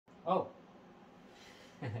Oh.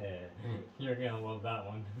 You're gonna love that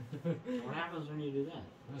one. What happens when you do that?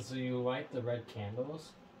 So you light the red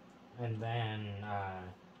candles, and then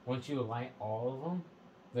once you light all of them,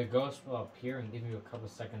 the ghost will appear and give you a couple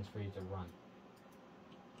seconds for you to run.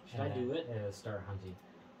 Should I do it? It'll start hunting.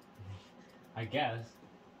 I guess.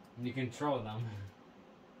 You control them.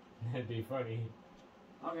 That'd be funny.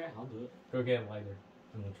 Okay, I'll do it. Go get a lighter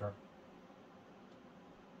from the truck.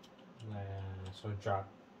 So drop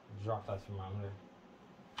that thermometer.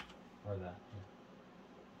 Or that.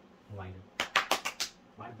 Yeah. Lighter.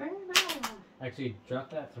 My very bad. Actually, drop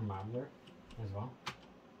that thermometer as well.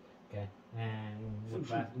 Okay. And with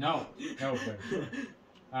that, no, but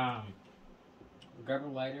grab a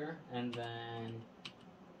lighter and then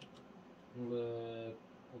look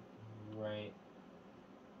right.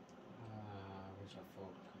 Where's that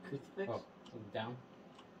folk? Crucifix? Oh, look down.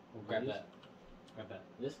 We'll grab that. Grab that.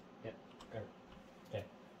 This? Yep. Grab it. Okay.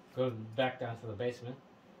 Go back down to the basement.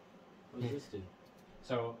 What does this do?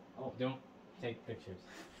 So, don't take pictures.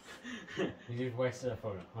 You just wasted a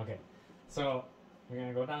photo. Okay. So, you're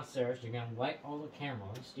going to go downstairs. You're going to light all the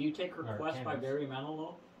cameras. Do you take requests by Barry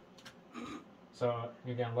Manilow? So,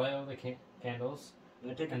 you're going to light all the candles. Can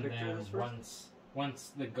I take a picture of this first?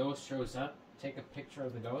 Once the ghost shows up, take a picture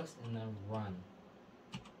of the ghost and then run.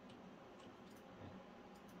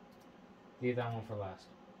 Leave that one for last.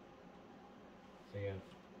 So you have...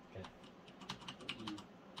 Okay.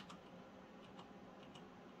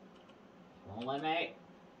 Won't let me.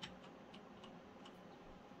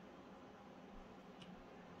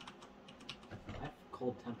 I have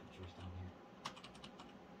cold temperatures down here.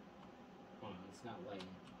 Hold on, it's not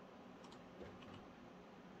lighting.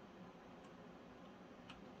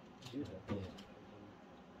 Do that. Yeah.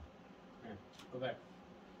 Here, go back.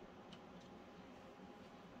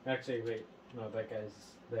 Actually, wait. No, that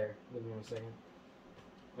guy's there. Give me 1 second.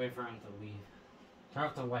 Wait for him to leave. Turn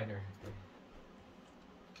off the lighter.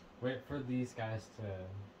 Wait for these guys to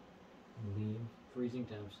leave. Freezing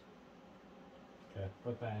temps. Okay,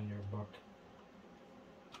 put that in your book.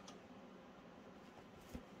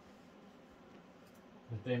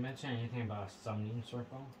 If they mention anything about a summoning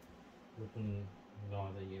circle, we can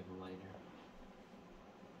know that you have a lighter.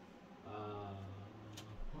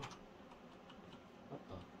 What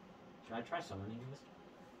the? Should I try summoning this?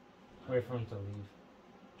 Wait for him to leave.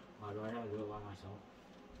 Why do I gotta do it by myself?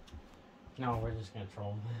 No, we're just gonna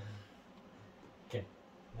troll him. Okay,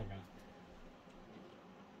 okay.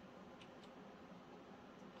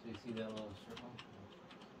 So you see that little circle?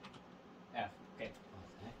 F. Okay.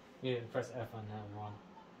 You press F on that one.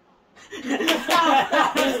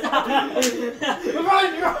 Run!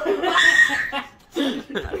 Go!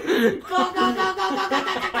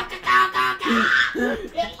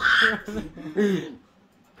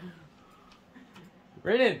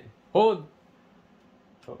 Raiden, hold.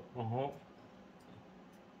 Oh,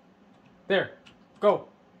 there, go.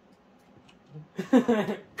 Why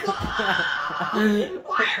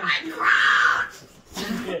am I crouched?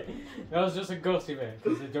 Okay. That was just a ghost event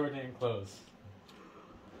because the door didn't close.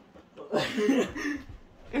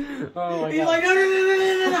 Oh my He's god. like,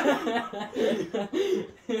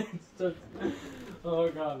 no. Oh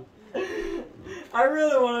god. I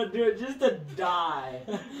really want to do it just to die.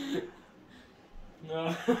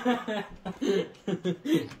 No.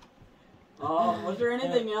 Was there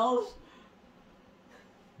anything else?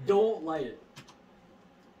 Don't light it.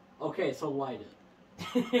 Okay, so light it.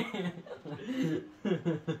 I'm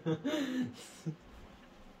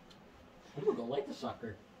gonna go light the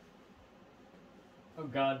sucker. Oh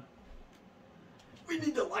god. We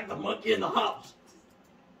need to lock the monkey in the house.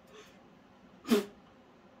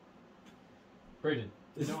 Brayden.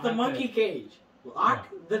 This is the monkey cage. Lock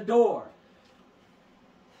the door.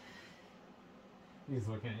 He's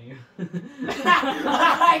looking at you.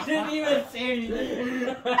 I didn't even say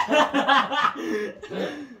anything.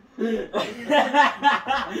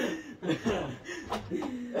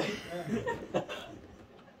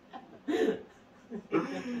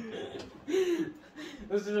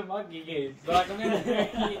 This is a monkey cage. Black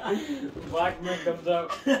man comes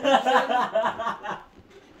up.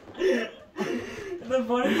 The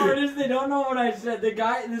funny part is they don't know what I said. This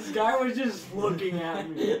guy was just looking at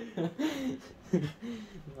me.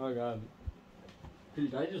 Oh god.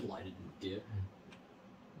 Dude, I just lighted the dip.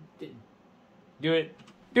 Do it.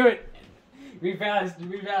 Do it. Be fast.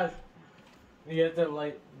 Be fast. You have to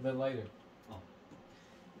light the lighter. Oh.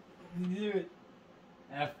 Do it.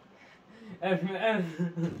 F. F. F.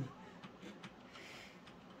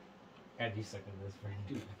 God, you suck at this, friend.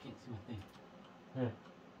 Dude, I can't see my thing. Huh.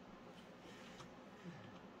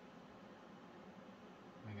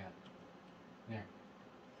 Oh my god. There.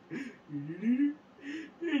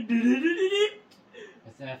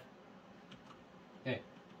 That's F. Okay.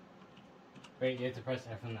 Wait, you have to press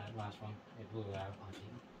F on that last one. It blew it out on you.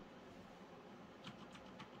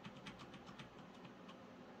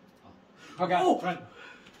 Oh god, Oh. run.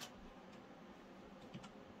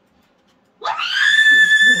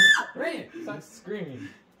 Right, stop screaming.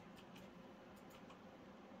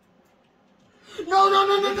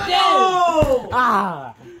 No!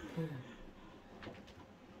 Ah!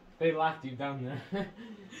 They locked you down there.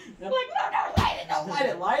 They're like, no, light it, don't light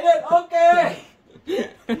it, light it, okay!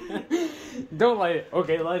 Don't light it.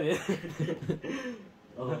 Okay, light it.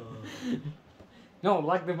 Oh. No,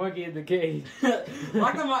 lock the monkey in the cage.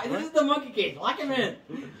 Lock him out. This is the monkey cage. Lock him in.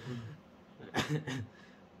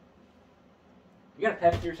 You got a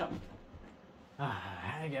Pepsi or something?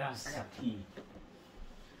 I guess. I got pee.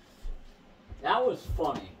 That was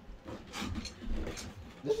funny.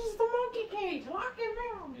 This is the monkey cage. Lock him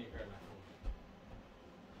in.